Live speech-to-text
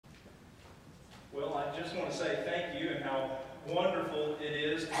Well, I just want to say thank you and how wonderful it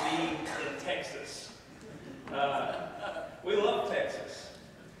is to be in Texas. We love Texas.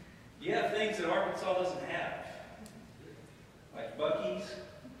 You have things that Arkansas doesn't have, like Buc-ee's.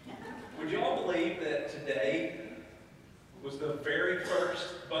 Would you all believe that today was the very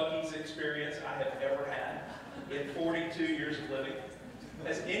first Buc-ee's experience I have ever had in 42 years of living?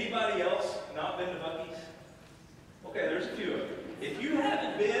 Has anybody else not been to Buc-ee's? Okay, there's a few of you. If you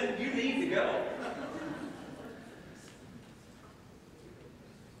haven't been, you need to go.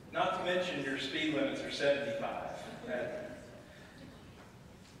 Not to mention your speed limits are 75.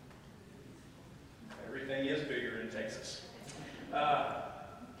 Everything is bigger in Texas. I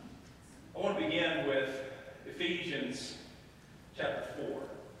want to begin with Ephesians chapter 4,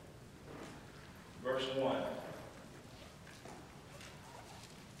 verse 1.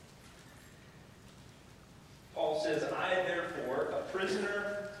 Paul says, I therefore, a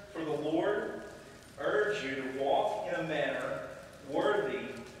prisoner for the Lord, urge you to walk in a manner worthy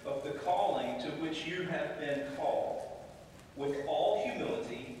of the calling to which you have been called, with all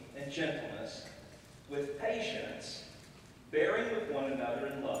humility and gentleness, with patience, bearing with one another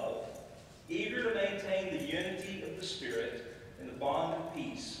in love, eager to maintain the unity of the Spirit in the bond of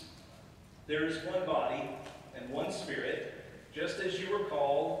peace. There is one body and one Spirit, just as you were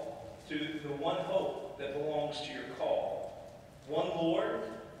called to the one hope that belongs to your call. One Lord,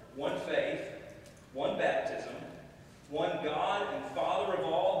 one faith, one baptism, one God and Father of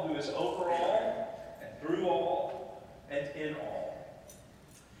all, who is over all, and through all, and in all.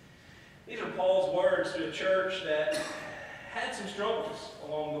 These are Paul's words to a church that had some struggles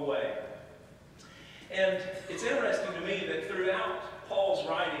along the way. And it's interesting to me that throughout Paul's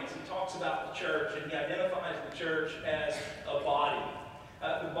writings, he talks about the church, and he identifies the church as a body.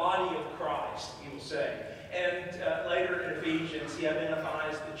 The body of Christ, he will say. And later in Ephesians, he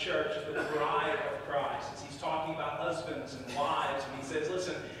identifies the church as the bride of Christ. As he's talking about husbands and wives, and he says,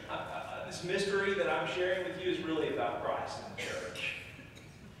 listen, this mystery that I'm sharing with you is really about Christ and the church.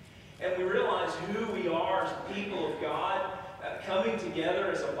 And we realize who we are as the people of God, coming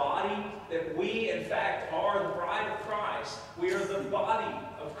together as a body, that we, in fact, are the bride of Christ. We are the body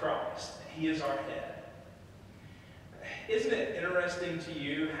of Christ. He is our head. Isn't it interesting to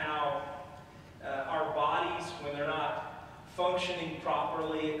you how our bodies, when they're not functioning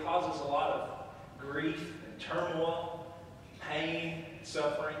properly, it causes a lot of grief and turmoil, pain,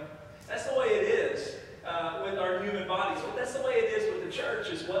 suffering? That's the way it is with our human bodies. But that's the way it is with the church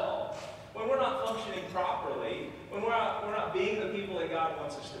as well. When we're not functioning properly, when we're not being the people that God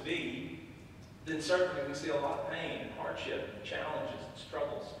wants us to be, then certainly we see a lot of pain and hardship and challenges and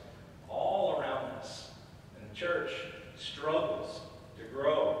struggles all around us. And the church struggles to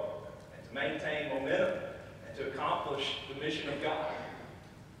grow and to maintain momentum and to accomplish the mission of God.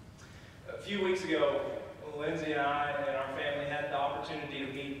 A few weeks ago, Lindsay and I and our family had the opportunity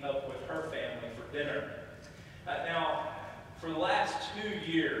to meet up with her family for dinner. Now, for the last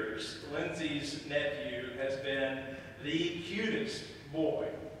 2 years, Lindsay's nephew has been the cutest boy.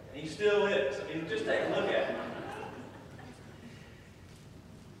 And he still is. I mean, just take a look at him.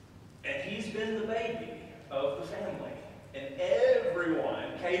 And he's been the baby of the family. And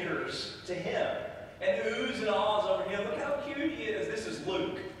everyone caters to him and oohs and ahs over him. Look how cute he is. This is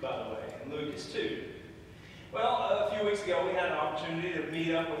Luke, by the way, and Luke is 2. Well, a few weeks ago, we had an opportunity to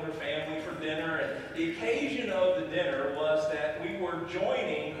meet up with her family for dinner, and the occasion of the dinner was that we were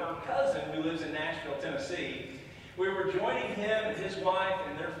joining her cousin who lives in Nashville, Tennessee. We were joining him and his wife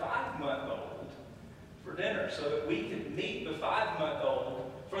and their 5-month-old for dinner so that we could meet the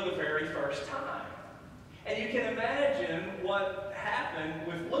 5-month-old for the very first time. And you can imagine what happened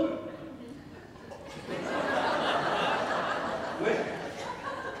with Luke.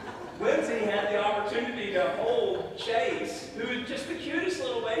 Lindsay had the opportunity to hold Chase, who is just the cutest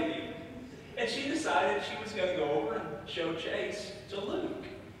little baby. And she decided she was going to go over and show Chase to Luke.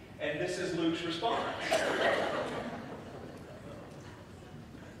 And this is Luke's response.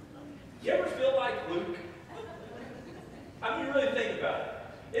 You ever feel like Luke? I mean, you really think about it.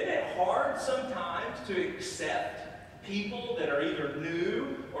 Isn't it hard sometimes to accept people that are either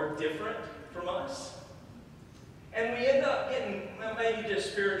new or different from us? And we end up getting, well, maybe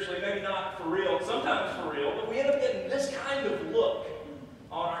just spiritually, maybe not for real, sometimes for real, but we end up getting this kind of look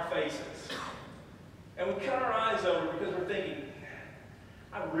on our faces. And we cut our eyes over because we're thinking,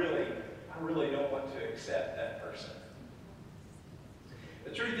 I really don't want to accept that person.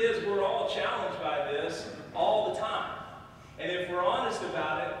 The truth is, we're all challenged by this all the time. And if we're honest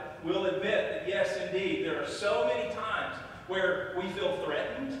about it, we'll admit that yes, indeed, there are so many times where we feel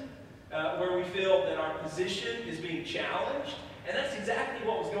threatened, where we feel that our position is being challenged. And that's exactly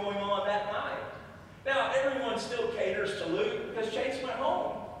what was going on that night still caters to Luke because Chase went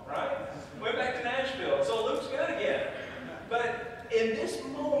home, right? Went back to Nashville, so Luke's good again. But in this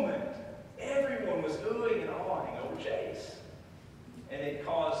moment, everyone was oohing and awing over Chase. And it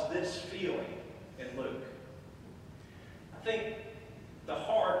caused this feeling in Luke. I think the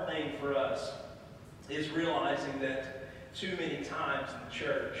hard thing for us is realizing that too many times in the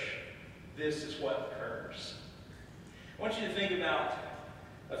church, this is what occurs. I want you to think about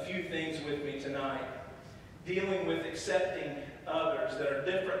a few things with me tonight, dealing with accepting others that are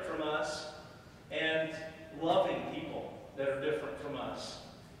different from us and loving people that are different from us.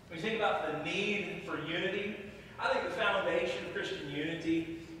 When you think about the need for unity, I think the foundation of Christian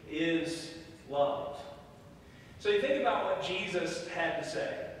unity is love. So you think about what Jesus had to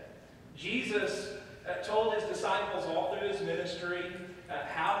say. Jesus told his disciples all through his ministry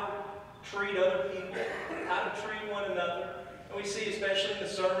how to treat other people, how to treat one another. And we see, especially in the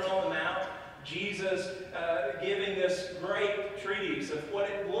Sermon on the Mount, Jesus giving this great treatise of what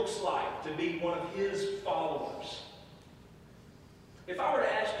it looks like to be one of his followers. If I were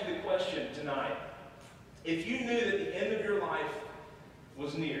to ask you the question tonight, if you knew that the end of your life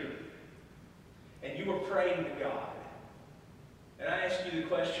was near, and you were praying to God, and I asked you the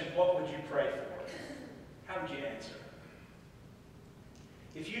question, what would you pray for? How would you answer?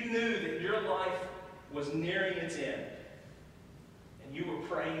 If you knew that your life was nearing its end, and you were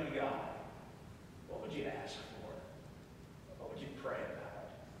praying to God, what would you ask for? What would you pray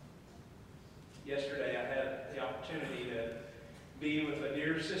about? Yesterday I had the opportunity to be with a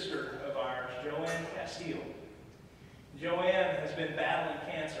dear sister of ours, Joanne Castile. Joanne has been battling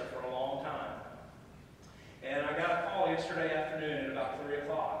cancer for a long time. And I got a call yesterday afternoon at about 3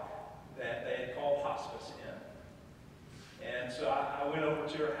 o'clock that they had called hospice in. And so I went over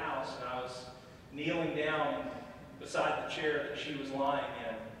to her house and I was kneeling down beside the chair that she was lying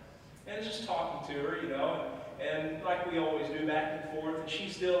in. And just talking to her, you know, and like we always do, back and forth. And she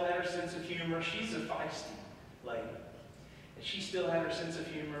still had her sense of humor. She's a feisty lady. And she still had her sense of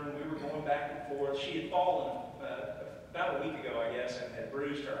humor, and we were going back and forth. She had fallen about a week ago, I guess, and had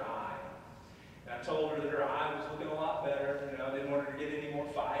bruised her eye. And I told her that her eye was looking a lot better. You know, I didn't want her to get any more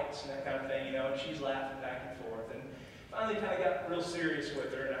fights and that kind of thing, you know, and she's laughing back and forth. And finally kind of got real serious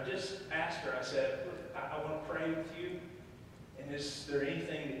with her, and I just asked her, I said, I want to pray with you, and is there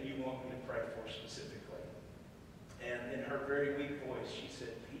anything that you want me to pray for specifically? And in her very weak voice, she said,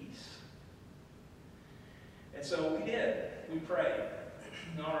 peace. And so we did. We prayed.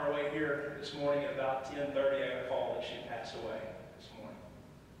 And on our way here this morning at about 10:30, I got a call that she had passed away this morning.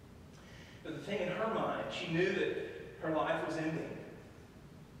 But the thing in her mind, she knew that her life was ending.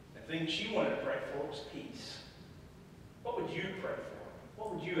 The thing she wanted to pray for was peace. What would you pray for?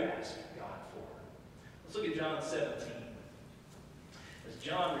 What would you ask God for? Let's look at John 17. As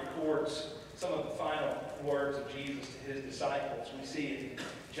John records some of the final words of Jesus to his disciples, we see in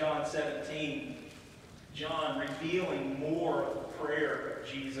John 17, John revealing more of the prayer of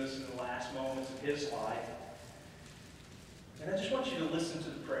Jesus in the last moments of his life. And I just want you to listen to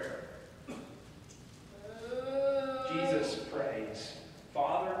the prayer. Jesus prays,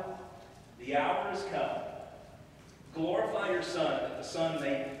 Father, the hour has come. Glorify your Son, that the Son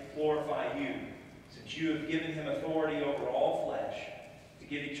may glorify you, since you have given him authority over all flesh, to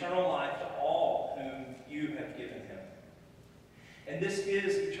give eternal life to all whom you have given him. And this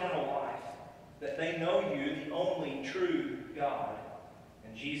is eternal life, that they know you, the only true God,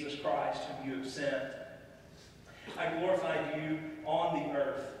 and Jesus Christ, whom you have sent. I glorified you on the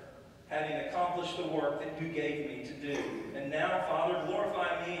earth, having accomplished the work that you gave me to do. And now, Father,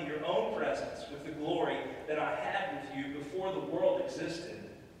 glorify me in your own presence with the glory that I had with you before the world existed.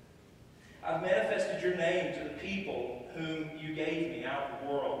 I've manifested your name to the people whom you gave me out of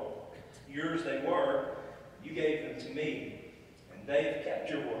the world. Yours they were, you gave them to me, and they have kept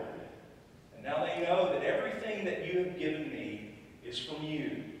your word. And now they know that everything that you have given me is from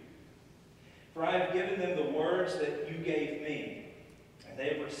you. For I have given them the words that you gave me, and they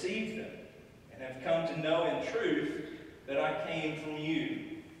have received them, and have come to know in truth that I came from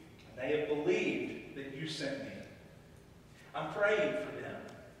you. And they have believed that you sent me. I'm praying for them.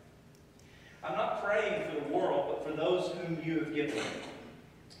 I'm not praying for the world, but for those whom you have given me,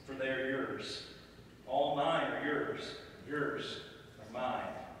 for they are yours. All mine are yours. Yours are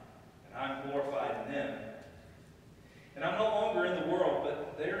mine. And I'm glorified in them. And I'm no longer in the world,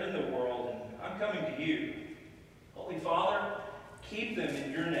 but they're in the world, and I'm coming to you. Holy Father, keep them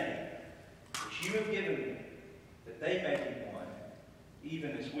in your name, which you have given me, that they may be one,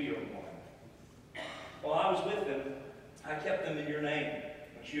 even as we are one. While I was with them, I kept them in your name,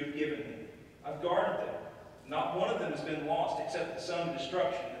 which you have given me. I've guarded them. Not one of them has been lost except the son of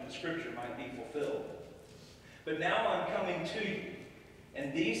destruction, that the scripture might be fulfilled. But now I'm coming to you,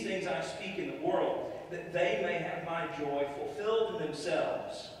 and these things I speak in the world, that they may have my joy fulfilled in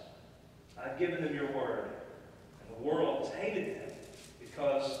themselves. I've given them your word, and the world has hated them,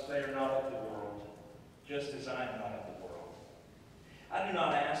 because they are not of the world, just as I am not of the world. I do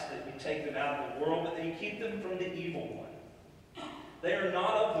not ask that you take them out of the world, but that you keep them from the evil one. They are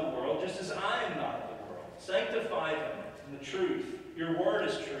not of the world, just as I am not of the world. Sanctify them in the truth. Your word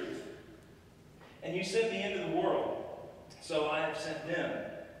is truth. And you sent me into the world, so I have sent them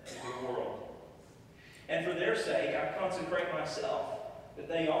into the world. And for their sake I consecrate myself, that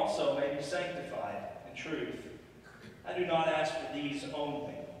they also may be sanctified in truth. I do not ask for these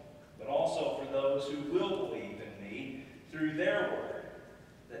only, but also for those who will believe in me through their word,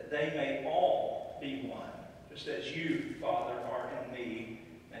 that they may all be one, just as you, Father, are in me,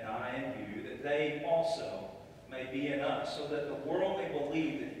 and I in you, that they also may be in us, so that the world may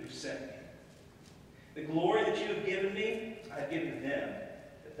believe that you have sent me. The glory that you have given me, I have given to them,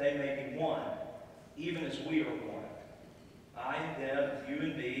 that they may be one, even as we are one. I and them, you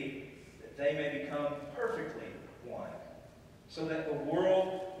and me, that they may become perfectly one, so that the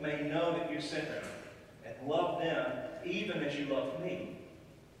world may know that you sent me, and love them even as you loved me.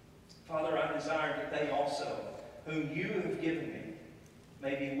 Father, I desire that they also, whom you have given me,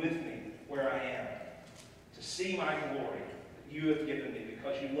 may be with me where I am, to see my glory that you have given me,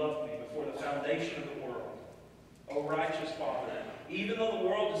 because you loved me before the foundation of the world. O righteous Father, even though the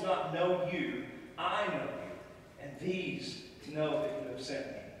world does not know you, I know you, and these know that you have sent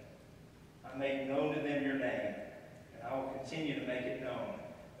me. I made known to them your name, and I will continue to make it known,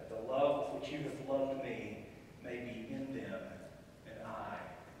 that the love with which you have loved me may be in them, and I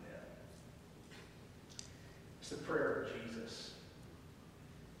in them. It's the prayer of Jesus.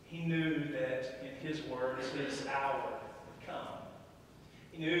 He knew that in his words, his hour had come.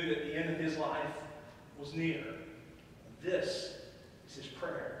 He knew that the end of his life was near. This is his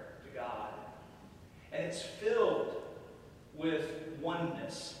prayer to God. And it's filled with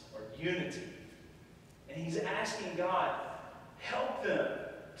oneness or unity. And he's asking God, help them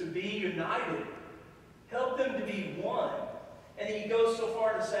to be united. Help them to be one. And he goes so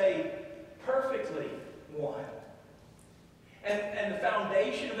far to say, perfectly one. And the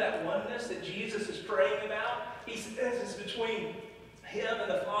foundation of that oneness that Jesus is praying about, he says is between him and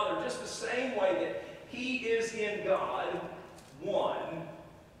the Father, just the same way that he is in God, one.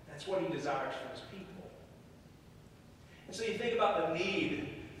 That's what he desires for his people. And so you think about the need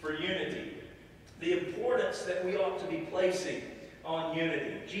for unity, the importance that we ought to be placing on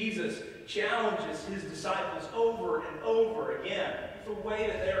unity. Jesus challenges his disciples over and over again the way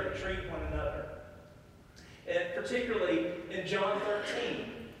that they are to treat one another. And particularly in John 13,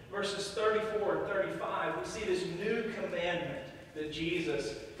 verses 34 and 35, we see this new commandment that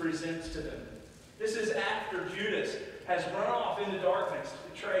Jesus presents to them. This is after Judas has run off into darkness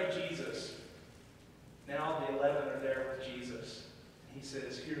to betray Jesus. Now the 11 are there with Jesus. He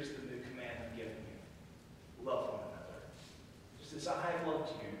says, here's the new command I'm giving you. Love one another. Just as I have loved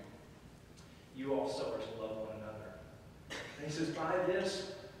you, you also are to love one another. And he says, by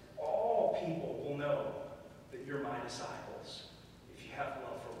this, all people will know that you're my disciples, if you have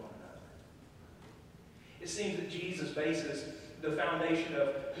love for one another. It seems that Jesus bases the foundation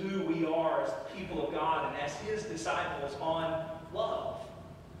of who we are as the people of God and as his disciples on love.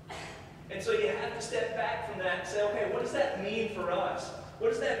 And so you have to step back from that and say, okay, what does that mean for us? What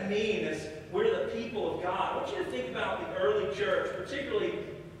does that mean as we're the people of God? I want you to think about the early church, particularly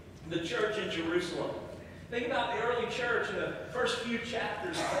the church in Jerusalem. Think about the early church in the first few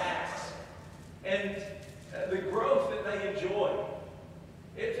chapters of Acts and the growth that they enjoyed.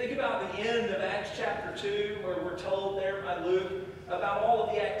 Think about the end of Acts chapter 2, where we're told there by Luke about all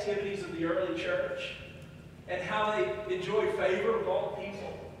of the activities of the early church and how they enjoyed favor with all the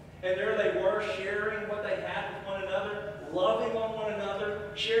people. And there they were, sharing what they had with one another, loving on one another,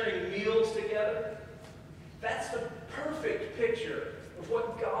 sharing meals together. That's the perfect picture of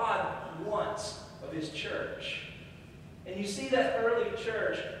what God wants of his church. And you see that early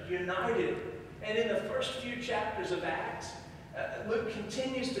church united. And in the first few chapters of Acts, Luke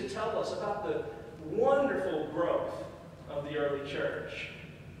continues to tell us about the wonderful growth of the early church.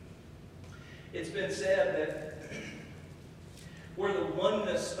 It's been said that where the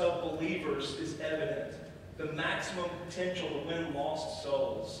oneness of believers is evident, the maximum potential to win lost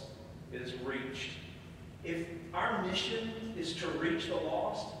souls is reached. If our mission is to reach the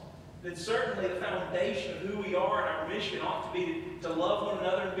lost, then certainly the foundation of who we are and our mission ought to be to love one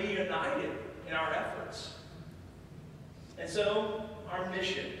another and be united in our efforts. And so, our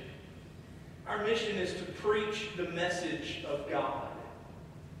mission is to preach the message of God.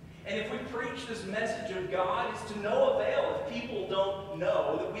 And if we preach this message of God, it's to no avail if people don't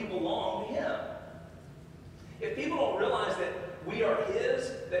know that we belong to Him. If people don't realize that we are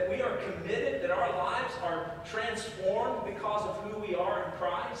His, that we are committed, that our lives are transformed because of who we are in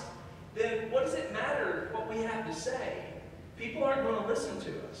Christ, then what does it matter what we have to say? People aren't going to listen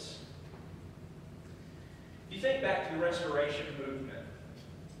to us. If you think back to the Restoration movement,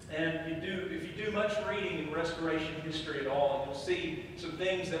 and if you do much reading in Restoration history at all, you'll see some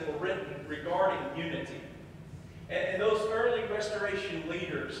things that were written regarding unity. And those early Restoration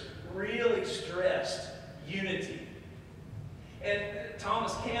leaders really stressed unity. And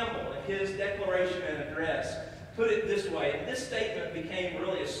Thomas Campbell, in his Declaration and Address, put it this way, and this statement became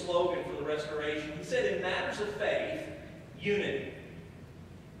really a slogan for the Restoration. He said, in matters of faith, unity.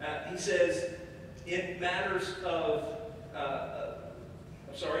 He says, in matters of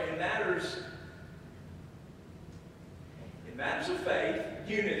faith,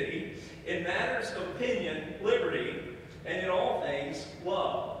 unity. In matters of opinion, liberty. And in all things,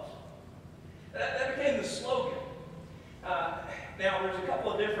 love. That became the slogan. Now, there's a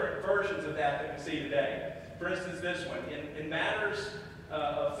couple of different versions of that we see today. For instance, this one. In matters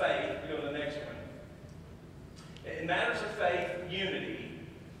of faith, we go to the next one. In matters of faith, unity.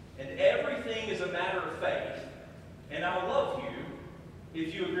 And everything is a matter of faith. And I'll love you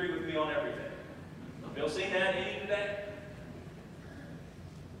if you agree with me on everything. Have you all seen that any today?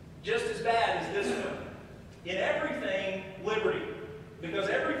 Just as bad as this one. In everything, liberty. Because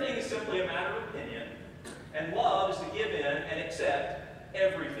everything is simply a matter of opinion. And love is to give in and accept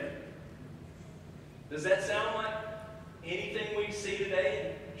everything. Does that sound like anything we see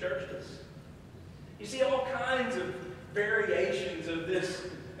today in churches? You see all kinds of variations of this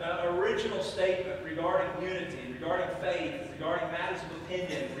original statement regarding unity, regarding faith, regarding matters of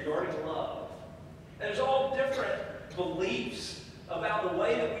opinion, regarding love. And there's all different beliefs about the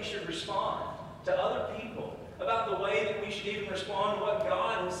way that we should respond to other people, about the way that we should even respond to what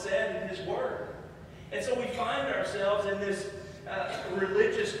God has said in His Word. And so we find ourselves in this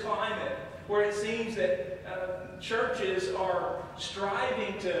religious climate where it seems that churches are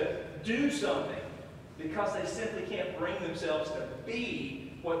striving to do something because they simply can't bring themselves to be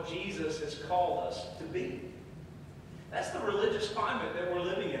what Jesus has called us to be. That's the religious climate that we're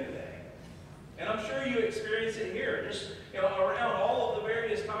living in today. And I'm sure you experience it here, just around all of the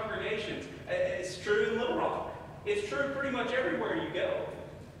various congregations. It's true in Little Rock. It's true pretty much everywhere you go.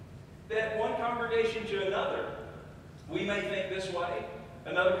 That one congregation to another, we may think this way,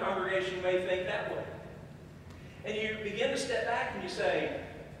 another congregation may think that way. And you begin to step back and you say,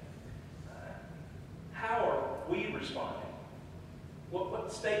 how are we responding?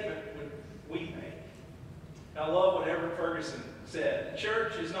 What statement would we make? I love what Everett Ferguson said. The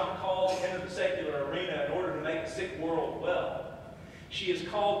church is not called to enter the secular arena in order to make the sick world well. She is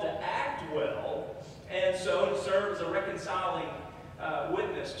called to act well, and so to serve as a reconciling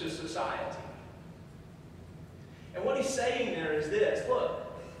witness to society. And what he's saying there is this: look,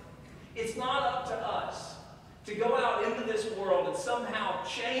 it's not up to us to go out into this world and somehow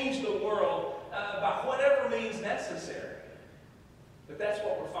change the world by whatever means necessary. But that's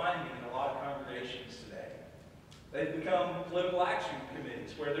what we're finding in a lot of congregations today. They've become political action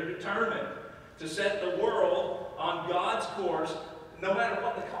committees where they're determined to set the world on God's course no matter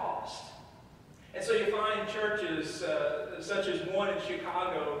what the cost. And so you find churches such as one in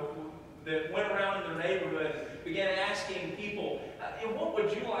Chicago that went around in their neighborhood and began asking people, what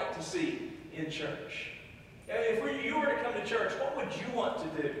would you like to see in church? If you were to come to church, what would you want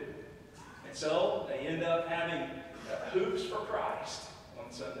to do? And so they end up having hoops for Christ on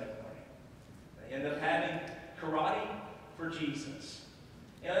Sunday morning. They end up having karate for Jesus.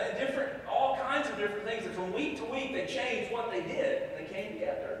 All kinds of different things. And from week to week, they changed what they did. And they came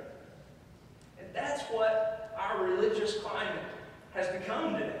together. And that's what our religious climate has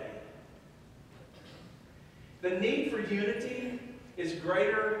become today. The need for unity is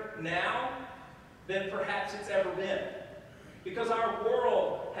greater now than perhaps it's ever been. Because our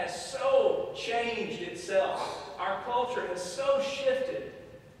world has so changed itself. Our culture has so shifted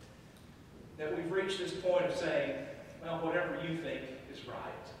that we've reached this point of saying, well, whatever you think is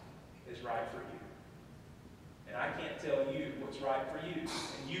right for you. And I can't tell you what's right for you.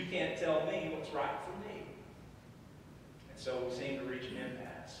 And you can't tell me what's right for me. And so we seem to reach an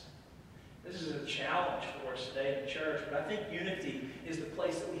impasse. This is a challenge for us today in the church, but I think unity is the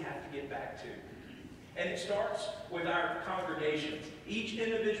place that we have to get back to. And it starts with our congregations. Each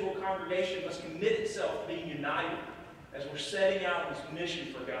individual congregation must commit itself to being united as we're setting out this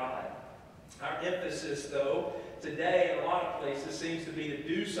mission for God. Our emphasis, though, today in a lot of places seems to be to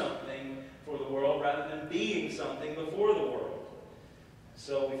do something for the world rather than being something before the world.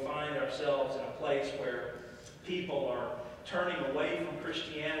 So we find ourselves in a place where people are turning away from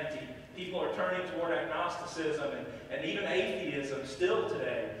Christianity. People are turning toward agnosticism and even atheism still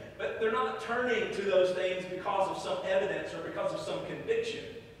today. But they're not turning to those things because of some evidence or because of some conviction.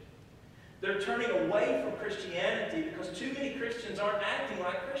 They're turning away from Christianity because too many Christians aren't acting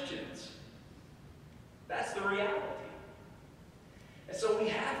like Christians. That's the reality. And so we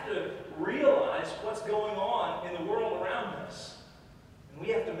have to realize what's going on in the world around us. And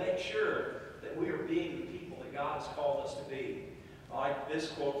we have to make sure that we are being the people that God has called us to be. I like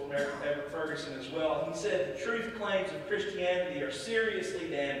this quote from Everett Ferguson as well. He said, "The truth claims of Christianity are seriously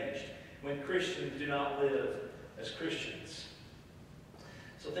damaged when Christians do not live as Christians."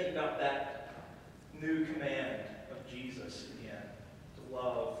 So think about that new command of Jesus again, to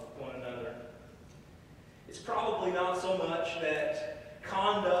love one another. It's probably not so much that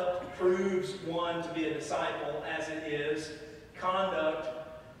conduct proves one to be a disciple as it is conduct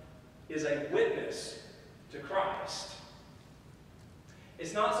is a witness to Christ.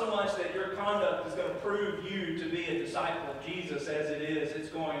 It's not so much that your conduct is going to prove you to be a disciple of Jesus as it is, it's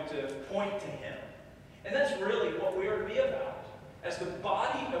going to point to Him. And that's really what we are to be about. As the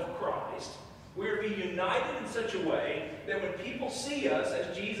body of Christ, we are to be united in such a way that when people see us,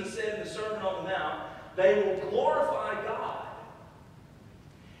 as Jesus said in the Sermon on the Mount, they will glorify God.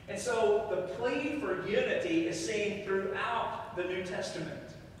 And so the plea for unity is seen throughout the New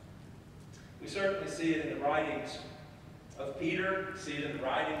Testament. We certainly see it in the writings of Peter, see it in the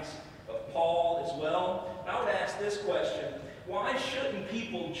writings of Paul as well. And I would ask this question: why shouldn't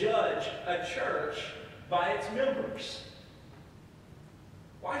people judge a church by its members?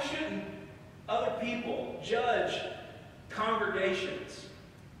 Why shouldn't other people judge congregations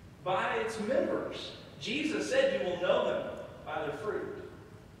by its members? Jesus said you will know them by their fruit.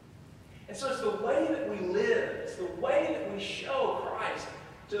 And so it's the way that we live, it's the way that we show Christ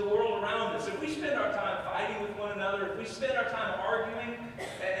to the world around us. If we spend our time fighting with one another, if we spend our time arguing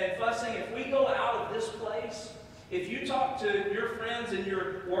and fussing, if we go out of this place, if you talk to your friends in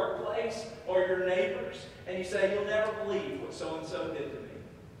your workplace or your neighbors and you say, "You'll never believe what so-and-so did to me,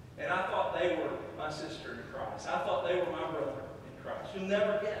 and I thought they were my sister in Christ. I thought they were my brother in Christ. You'll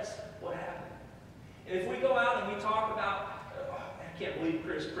never guess what happened." And if we go out and we talk about, I can't believe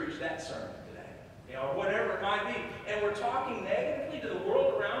Chris preached that sermon today, or whatever it might be, and we're talking negatively to the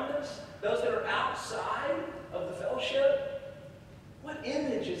world around us, those that are outside of the fellowship, what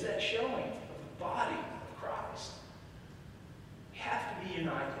image is that showing of the body of Christ? We have to be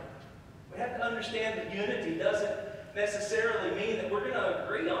united. We have to understand that unity doesn't necessarily mean that we're going to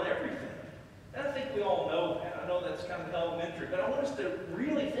agree on everything. And I think we all know that. I know that's kind of elementary, but I want us to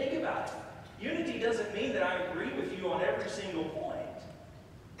really think about it. Unity doesn't mean that I agree with you on every single point.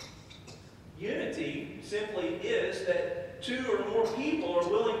 Unity simply is that two or more people are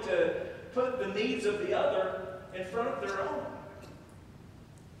willing to put the needs of the other in front of their own.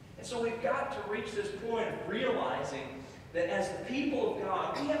 And so we've got to reach this point of realizing that as the people of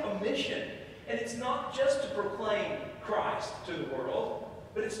God, we have a mission. And it's not just to proclaim Christ to the world,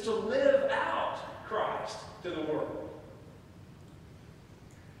 but it's to live out Christ to the world.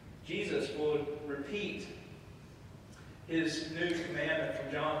 Jesus would repeat his new commandment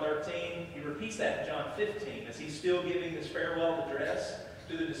from John 13. He repeats that in John 15 as he's still giving this farewell address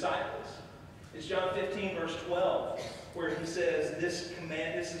to the disciples. It's John 15, verse 12, where he says, this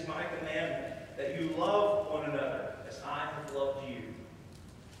is my commandment, that you love one another as I have loved you.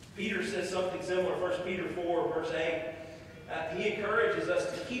 Peter says something similar, 1 Peter 4, verse 8. He encourages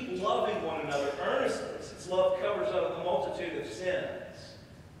us to keep loving one another earnestly, since love covers up a multitude of sins.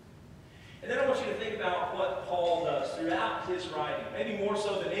 And then I want you to think about what Paul does throughout his writing, maybe more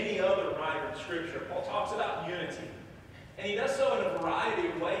so than any other writer in Scripture. Paul talks about unity. And he does so in a variety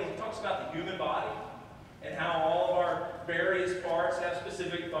of ways. He talks about the human body and how all of our various parts have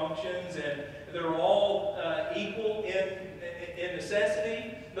specific functions, and they're all equal in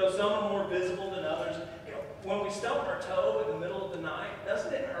necessity, though some are more visible than others. You know, when we stub our toe in the middle of the night,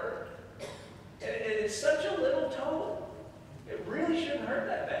 doesn't it hurt? And it's such a little toe. It really shouldn't hurt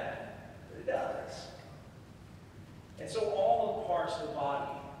that bad. But it does. And so all the parts of the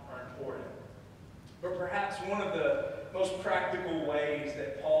body are important. But perhaps one of the most practical ways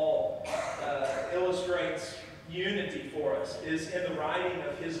that Paul illustrates unity for us is in the writing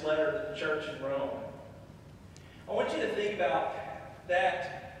of his letter to the church in Rome. I want you to think about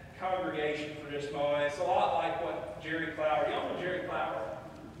that congregation for just a moment. It's a lot like what Jerry Clower, y'all know Jerry Clower?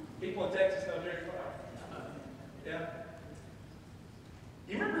 People in Texas know Jerry Clower? Yeah?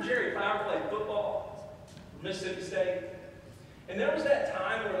 You remember Jerry Clower played football for Mississippi State? And there was that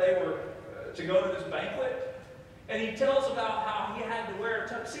time where they were to go to this banquet, And he tells about how he had to wear a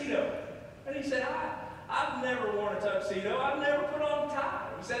tuxedo. And he said, I've never worn a tuxedo. I've never put on a tie.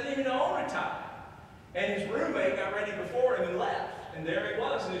 He said, I didn't even own a tie. And his roommate got ready before him and left. And there he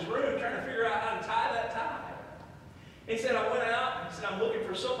was in his room trying to figure out how to tie that tie. He said, I went out, and he said, I'm looking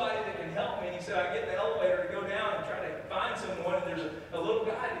for somebody that can help me. And he said, I get in the elevator to go down and try to find someone, and there's a little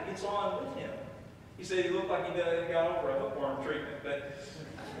guy that gets on with him. He said he looked like he got over a hookworm treatment. But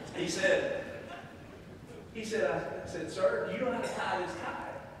he said, I said, sir, do you know how to tie this tie?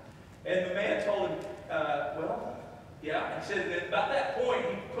 And the man told him, well, yeah. He said that about that point,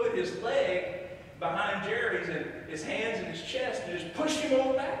 he put his leg behind Jerry's and his hands in his chest and just pushed him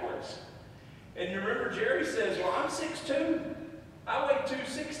over backwards. And you remember Jerry says, well, I'm 6'2". I weigh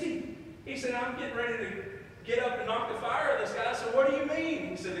 260. He said, I'm getting ready to get up and knock the fire out of this guy. I said, what do you mean?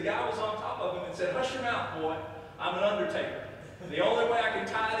 He said, the guy was on top of him and said, hush your mouth, boy. I'm an undertaker. The only way I can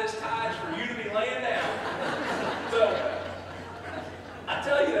tie this tie is for you to be laying down. So, I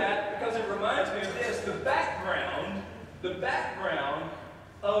tell you that because it reminds me of this. The background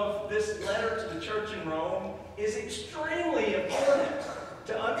of this letter to the church in Rome is extremely important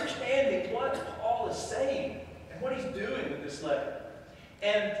to understanding what Paul is saying and what he's doing with this letter.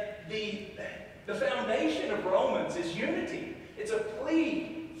 And the foundation of Romans is unity. It's a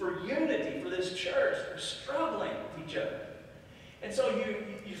plea for unity for this church. They're struggling with each other. And so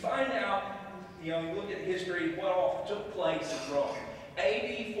you find out, you look at history, what all took place in Rome.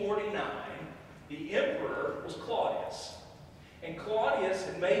 AD 49, the emperor was Claudius. And Claudius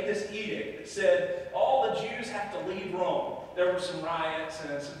had made this edict that said all the Jews have to leave Rome. There were some riots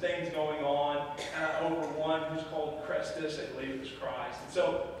and some things going on over one who's called Chrestus. I believe it was Christ. And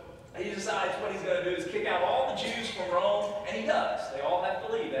so he decides what he's going to do is kick out all the Jews from Rome, and he does. They all have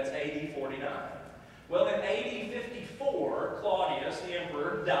to leave. That's AD 49. Well, in AD 54, Claudius, the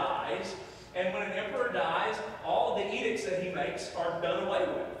emperor, dies. And when an emperor dies, all of the edicts that he makes are done away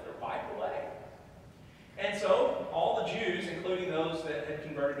with. They're wiped away. And so all the Jews, including those that had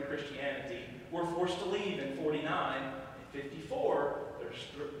converted to Christianity, were forced to leave in 49. In 54, they're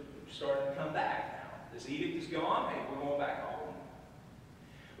starting to come back now. This edict is gone. Hey, we're going back home.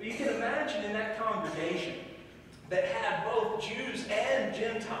 Well, you can imagine in that congregation that had both Jews and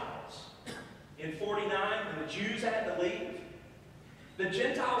Gentiles. In 49, when the Jews had to leave, the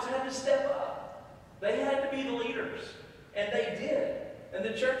Gentiles had to step up. They had to be the leaders. And they did. And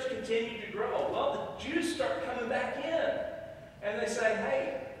the church continued to grow. Well, the Jews start coming back in. And they say,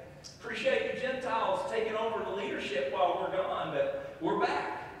 hey, appreciate you Gentiles taking over the leadership while we're gone, but we're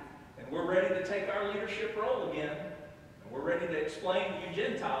back. And we're ready to take our leadership role again. And we're ready to explain to you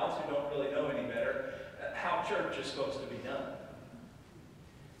Gentiles who don't really know any better how church is supposed to be done.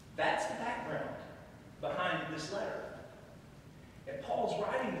 That's the background behind this letter. And Paul's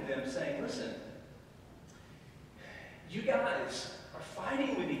writing to them saying, listen, you guys are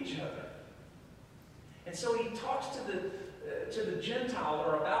fighting with each other. And so he talks to the Gentile,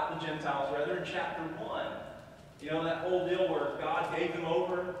 or about the Gentiles rather, in chapter 1. You know, that whole deal where God gave them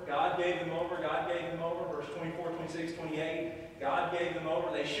over, God gave them over, God gave them over, verse 24, 26, 28. God gave them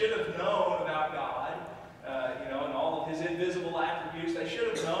over. They should have known about God, and all of his invisible attributes. They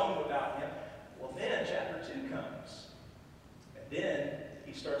should have known about him. Well, then chapter 2 comes. And then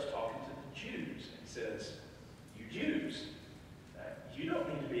he starts talking to the Jews. And he says, you Jews, you don't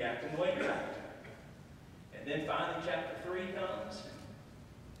need to be acting the way you're acting. And then finally chapter 3 comes.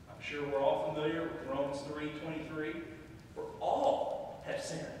 I'm sure we're all familiar with Romans 3:23. For all have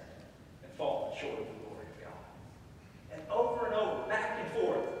sinned and fallen short of the glory of God. And over, back and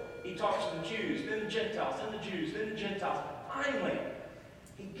forth, he talks to the Jews, then the Gentiles, then the Jews, then the Gentiles. Finally,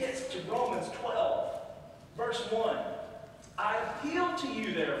 he gets to Romans 12, verse 1. I appeal to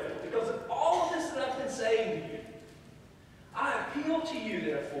you, therefore, because of all of this that I've been saying to you, I appeal to you,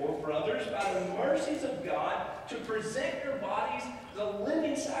 therefore, brothers, by the mercies of God, to present your bodies as a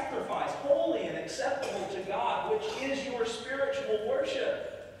living sacrifice, holy and acceptable to God, which is your spiritual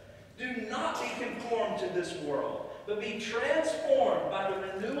worship. Do not be conformed to this world, but be transformed by the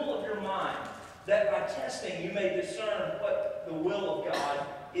renewal of your mind, that by testing you may discern what the will of God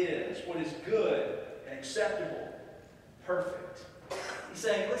is, what is good and acceptable, perfect. He's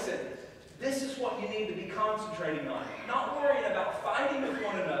saying, listen, this is what you need to be concentrating on. Not worrying about fighting with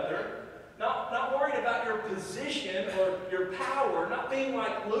one another, not worrying about your position or your power, not being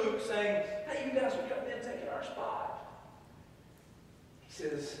like Luke saying, hey, you guys are coming in taking our spot. He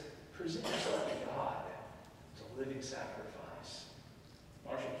says, present yourself to God as a living sacrifice.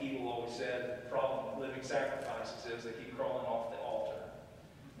 Marshall Keeble always said the problem with living sacrifices is they keep crawling off the altar.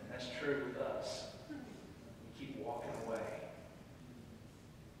 And that's true with us. We keep walking away.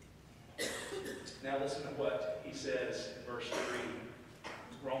 Now listen to what he says in verse 3,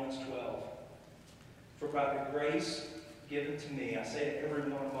 Romans 12, "For by the grace given to me, I say to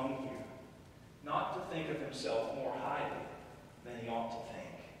everyone among you, not to think of himself more highly than he ought to think,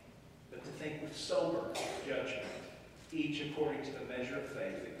 but to think with sober judgment, each according to the measure of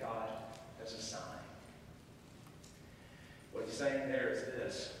faith that God has assigned." What he's saying there is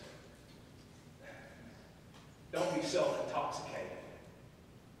this: don't be self-intoxicated.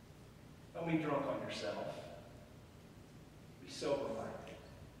 Don't be drunk on yourself. Be sober-minded.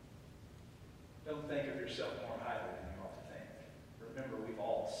 Don't think of yourself more highly than you ought to think. Remember, we've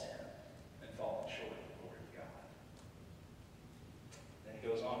all sinned and fallen short of the glory of God. Then he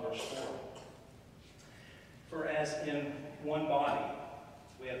goes on, verse 4. "For as in one body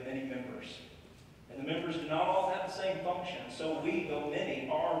we have many members, and the members do not all have the same function, so we, though many,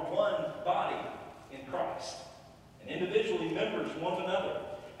 are one body in Christ, and individually members one of another.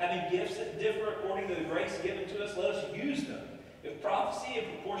 Having gifts that differ according to the grace given to us, let us use them. If prophecy, in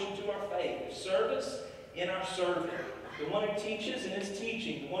proportion to our faith. If service, in our serving. The one who teaches in his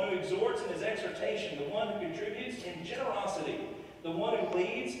teaching. The one who exhorts in his exhortation. The one who contributes in generosity. The one who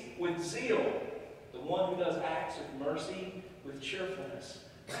leads with zeal. The one who does acts of mercy with cheerfulness."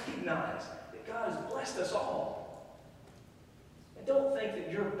 Recognize that God has blessed us all. And don't think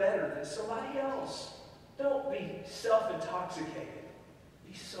that you're better than somebody else. Don't be self-intoxicated.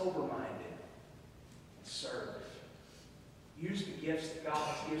 Be sober-minded and serve. Use the gifts that God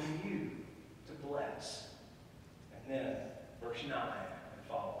has given you to bless. And then, verse 9 and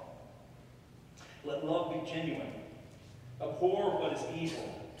following. "Let love be genuine. Abhor what is evil.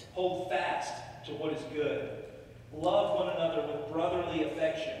 Hold fast to what is good. Love one another with brotherly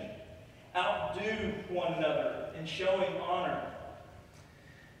affection. Outdo one another in showing honor.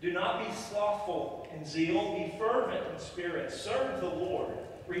 Do not be slothful in zeal. Be fervent in spirit. Serve the Lord.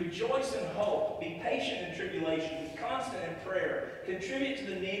 Rejoice in hope. Be patient in tribulation. Be constant in prayer. Contribute to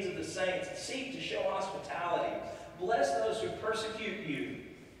the needs of the saints. Seek to show hospitality. Bless those who persecute you.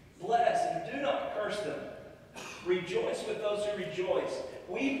 Bless and do not curse them. Rejoice with those who rejoice.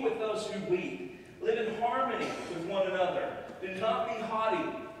 Weep with those who weep. Live in harmony with one another. Do not be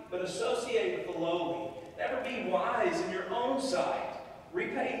haughty, but associate with the lowly. Never be wise in your own sight.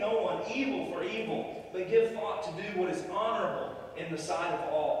 Repay no one evil for evil, but give thought to do what is honorable in the sight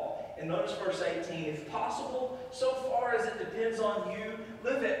of all." And notice verse 18. "If possible, so far as it depends on you,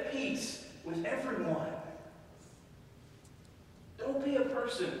 live at peace with everyone." Don't be a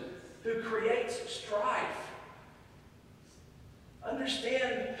person who creates strife.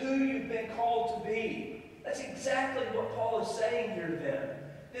 Understand who you've been called to be. That's exactly what Paul is saying here to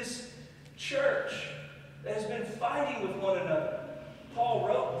them. This church that has been fighting with one another. Paul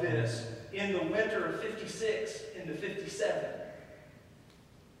wrote this in the winter of 56 into 57.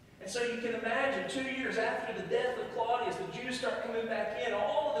 And so you can imagine 2 years after the death of Claudius, the Jews start coming back in.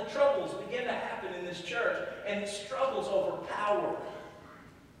 All of the troubles begin to happen in this church. And it struggles over power.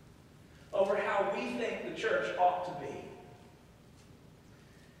 Over how we think the church ought to be.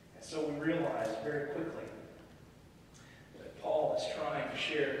 And so we realize very quickly that Paul is trying to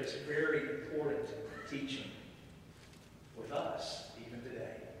share this very important teaching with us even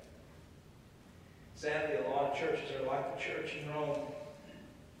today. Sadly, a lot of churches are like the church in Rome.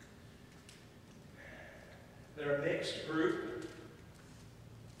 They're a mixed group.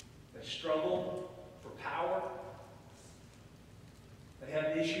 They struggle for power. They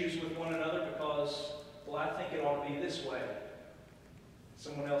have issues with one another because, well, I think it ought to be this way.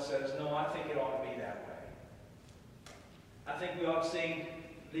 Someone else says, no, I think it ought to be that way. I think we ought to sing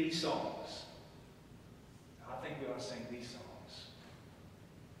these songs. I think we ought to sing these songs.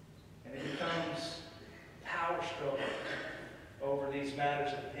 And it becomes power struggle over these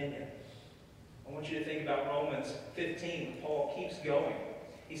matters of opinion. I want you to think about Romans 15. Paul keeps going.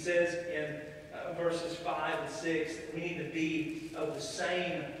 He says in verses 5 and 6 that we need to be of the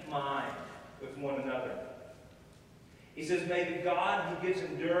same mind with one another. He says, may the God who gives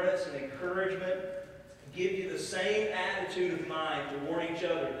endurance and encouragement give you the same attitude of mind toward each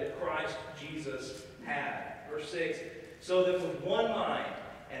other that Christ Jesus had. Verse 6, so that with one mind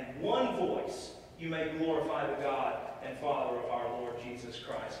and one voice you may glorify the God and Father of our Lord Jesus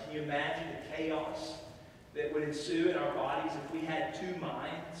Christ. Can you imagine the chaos that would ensue in our bodies if we had two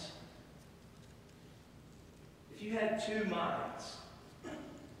minds? If you had two minds,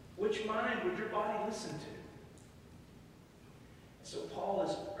 which mind would your body listen to? So Paul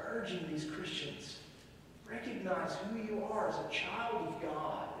is urging these Christians, recognize who you are as a child of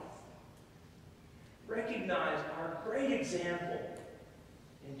God. Recognize our great example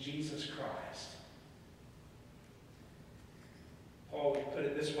in Jesus Christ. Paul would put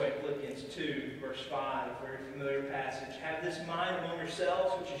put it this way, Philippians 2, verse 5, very familiar passage. Have this mind among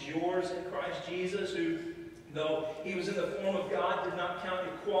yourselves, which is yours in Christ Jesus, who, though he was in the form of God, did not count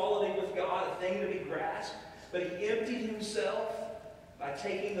equality with God a thing to be grasped, but he emptied himself by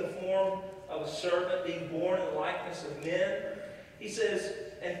taking the form of a servant, being born in the likeness of men. He says,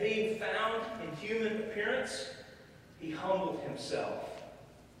 and being found in human appearance, he humbled himself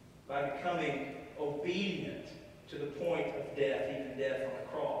by becoming obedient to the point of death, even death on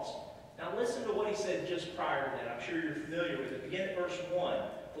a cross. Now listen to what he said just prior to that. I'm sure you're familiar with it. Begin at verse 1,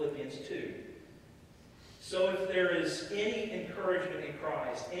 Philippians 2. So if there is any encouragement in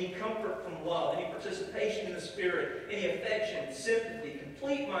Christ, any comfort from love, any participation in the Spirit, any affection, sympathy,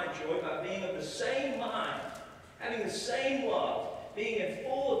 complete my joy by being of the same mind, having the same love, being in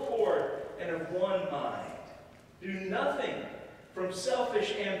full accord and of one mind. Do nothing from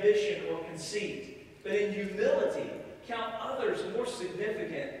selfish ambition or conceit, but in humility count others more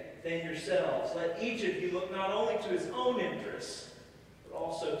significant than yourselves. Let each of you look not only to his own interests, but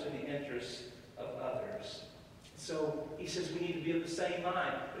also to the interests of others. So he says we need to be of the same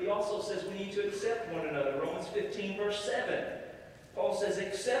mind. But he also says we need to accept one another. Romans 15, verse 7. Paul says,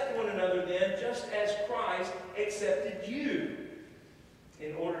 accept one another then, just as Christ accepted you,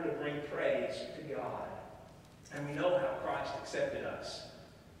 in order to bring praise to God. And we know how Christ accepted us.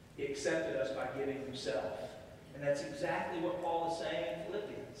 He accepted us by giving himself. And that's exactly what Paul is saying in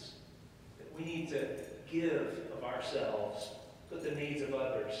Philippians. That we need to give of ourselves, put the needs of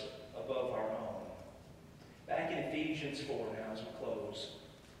others above our own. Back in Ephesians 4 now as we close.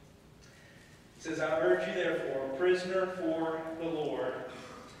 It says, I urge you therefore, a prisoner for the Lord,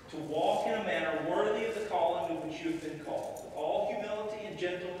 to walk in a manner worthy of the calling to which you have been called, with all humility and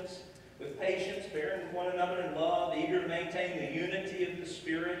gentleness, with patience, bearing with one another in love, eager to maintain the unity of the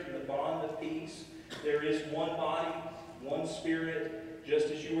Spirit and the bond of peace. There is one body, one Spirit, just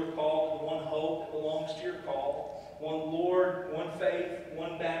as you were called to one hope that belongs to your call, one Lord, one faith,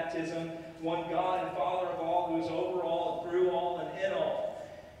 one baptism, one God and Father of all, who is over all and through all and in all.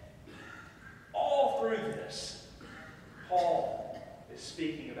 All through this, Paul is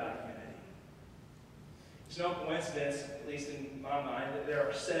speaking about unity. It's no coincidence, at least in my mind, that there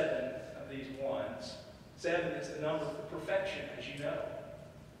are 7 of these ones. 7 is the number for perfection, as you know.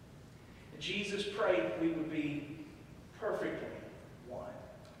 And Jesus prayed that we would be perfectly one.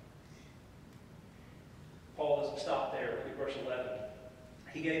 Paul doesn't stop there. Look at verse 11.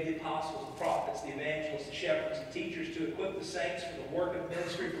 He gave the apostles, the prophets, the evangelists, the shepherds, and teachers to equip the saints for the work of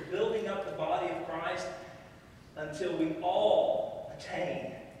ministry, for building up the body of Christ, until we all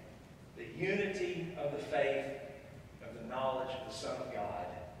attain the unity of the faith, of the knowledge of the Son of God,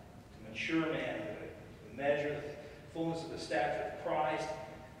 to mature manhood, to measure the fullness of the stature of Christ,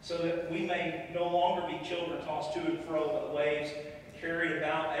 so that we may no longer be children tossed to and fro by the waves, carried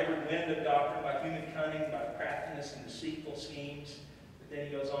about every wind of doctrine by human cunning, by craftiness and deceitful schemes. But then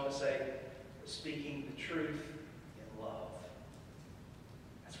he goes on to say, speaking the truth in love.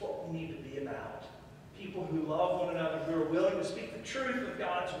 That's what we need to be about. People who love one another, who are willing to speak the truth of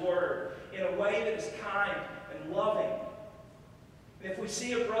God's word in a way that is kind and loving. And if we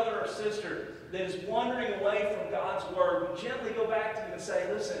see a brother or sister that is wandering away from God's word, we gently go back to them and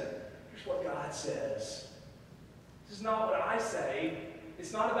say, listen, here's what God says. This is not what I say.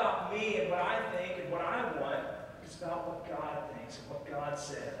 It's not about me and what I think and what I want. It's about what God thinks and what God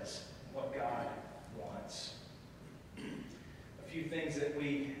says and what God wants. A few things that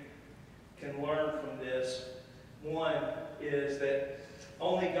we can learn from this. One is that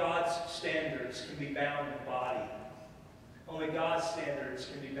only God's standards can be bound in body. Only God's standards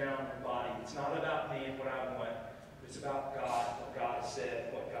can be bound in body. It's not about me and what I want. It's about God, what God has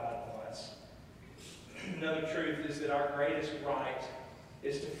said, what God wants. Another truth is that our greatest right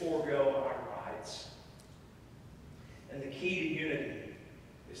is to forego our rights. And the key to unity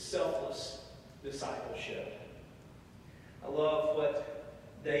is selfless discipleship. I love what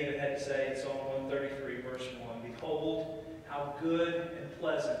David had to say in Psalm 133, verse 1. Behold, how good and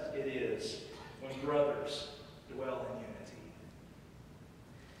pleasant it is when brothers dwell in unity.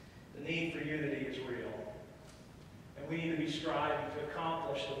 The need for unity is real. And we need to be striving to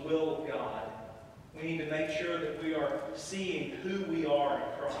accomplish the will of God. We need to make sure that we are seeing who we are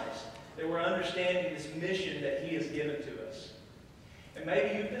in Christ. That we're understanding this mission that He has given to us. And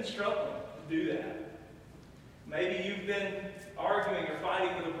maybe you've been struggling to do that. Maybe you've been arguing or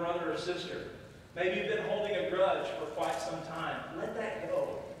fighting with a brother or sister. Maybe you've been holding a grudge for quite some time. Let that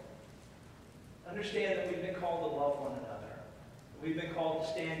go. Understand that we've been called to love one another. We've been called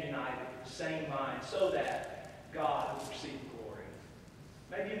to stand united with the same mind so that God will receive glory.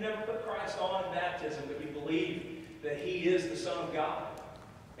 Maybe you've never put Christ on in baptism, but you believe that He is the Son of God.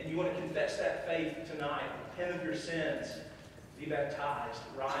 and you want to confess that faith tonight, repent of your sins, be baptized,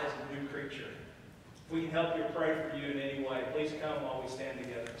 rise a new creature. If we can help you or pray for you in any way, please come while we stand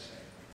together and sing.